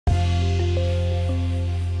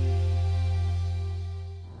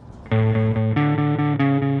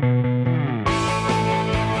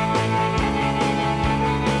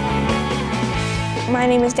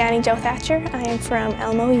name is Dani Jo. I am from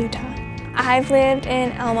Elmo, Utah. I've lived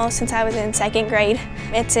in Elmo since I was in 2nd grade.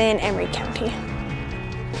 It's in Emery County.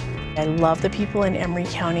 I love the people in Emery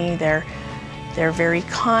County. They're very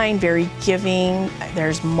kind, very giving.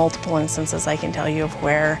 There's multiple instances I can tell you of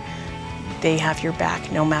where they have your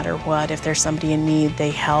back no matter what. If there's somebody in need,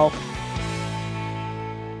 they help.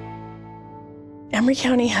 Emery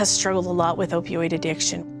County has struggled a lot with opioid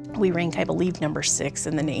addiction. We rank, I believe, number 6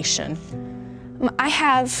 in the nation. I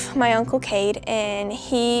have my Uncle Cade, and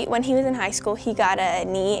when he was in high school, he got a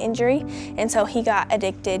knee injury, and so he got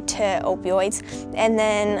addicted to opioids. And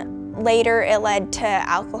then later it led to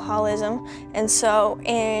alcoholism, and so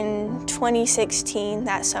in 2016,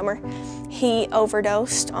 that summer, he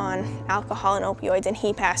overdosed on alcohol and opioids and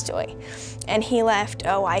he passed away. And he left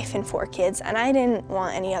a wife and 4 kids, and I didn't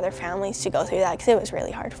want any other families to go through that because it was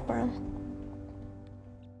really hard for him.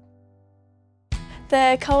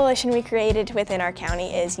 The coalition we created within our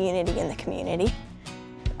county is unity in the community.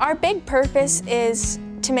 Our big purpose is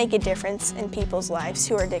to make a difference in people's lives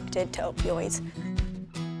who are addicted to opioids.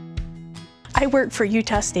 I work for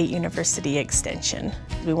Utah State University Extension.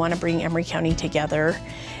 We want to bring Emery County together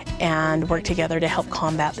and work together to help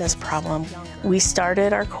combat this problem. We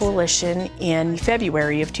started our coalition in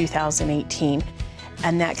February of 2018,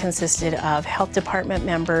 and that consisted of health department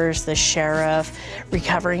members, the sheriff,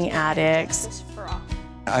 recovering addicts.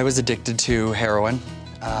 I was addicted to heroin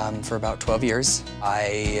for about 12 years.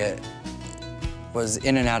 I was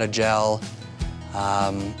in and out of jail,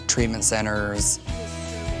 treatment centers.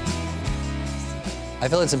 I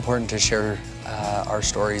feel it's important to share our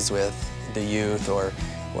stories with the youth or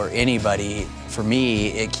anybody. For me,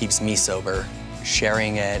 it keeps me sober.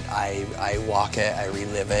 Sharing it, I walk it, I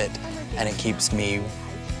relive it, and it keeps me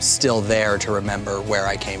still there to remember where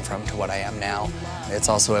I came from to what I am now. It's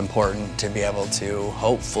also important to be able to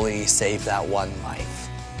hopefully save that one life,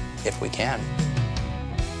 if we can.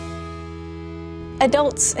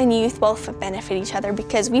 Adults and youth both benefit each other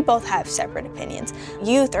because we both have separate opinions.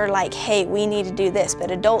 Youth are like, hey, we need to do this, but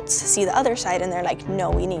adults see the other side and they're like, no,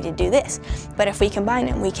 we need to do this. But if we combine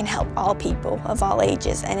them, we can help all people of all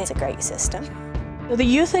ages, and it's a great system. The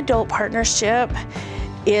youth-adult partnership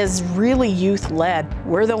is really youth-led.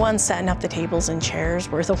 We're the ones setting up the tables and chairs.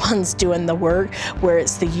 We're the ones doing the work, where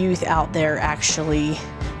it's the youth out there actually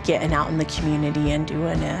getting out in the community and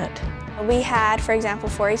doing it. We had, for example,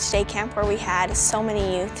 4-H day camp where we had so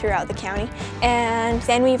many youth throughout the county. And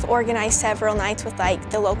then we've organized several nights with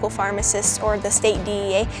like the local pharmacists or the state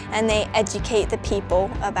DEA, and they educate the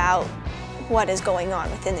people about what is going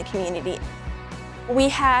on within the community. We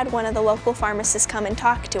had one of the local pharmacists come and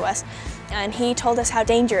talk to us, and he told us how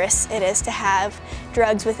dangerous it is to have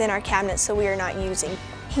drugs within our cabinets so we are not using.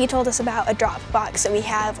 He told us about a drop box that we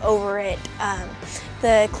have over at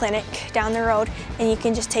the clinic down the road, and you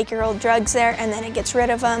can just take your old drugs there and then it gets rid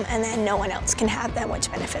of them, and then no one else can have them, which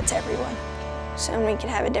benefits everyone. So we can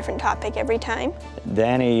have a different topic every time.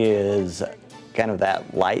 Dani is kind of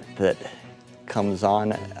that light that comes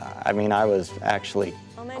on. I mean, I was actually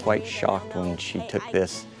quite shocked when she took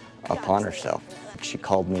this upon herself. She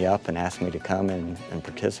called me up and asked me to come and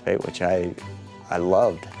participate, which I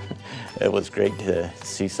loved. It was great to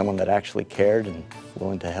see someone that actually cared and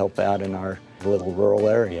willing to help out in our little rural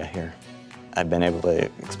area here. I've been able to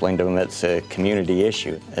explain to them it's a community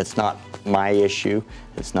issue. It's not my issue,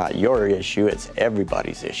 it's not your issue, it's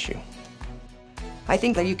everybody's issue. I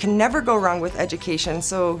think that you can never go wrong with education,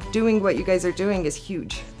 so doing what you guys are doing is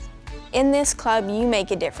huge. In this club, you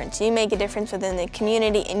make a difference. You make a difference within the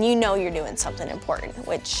community, and you know you're doing something important,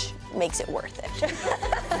 which makes it worth it.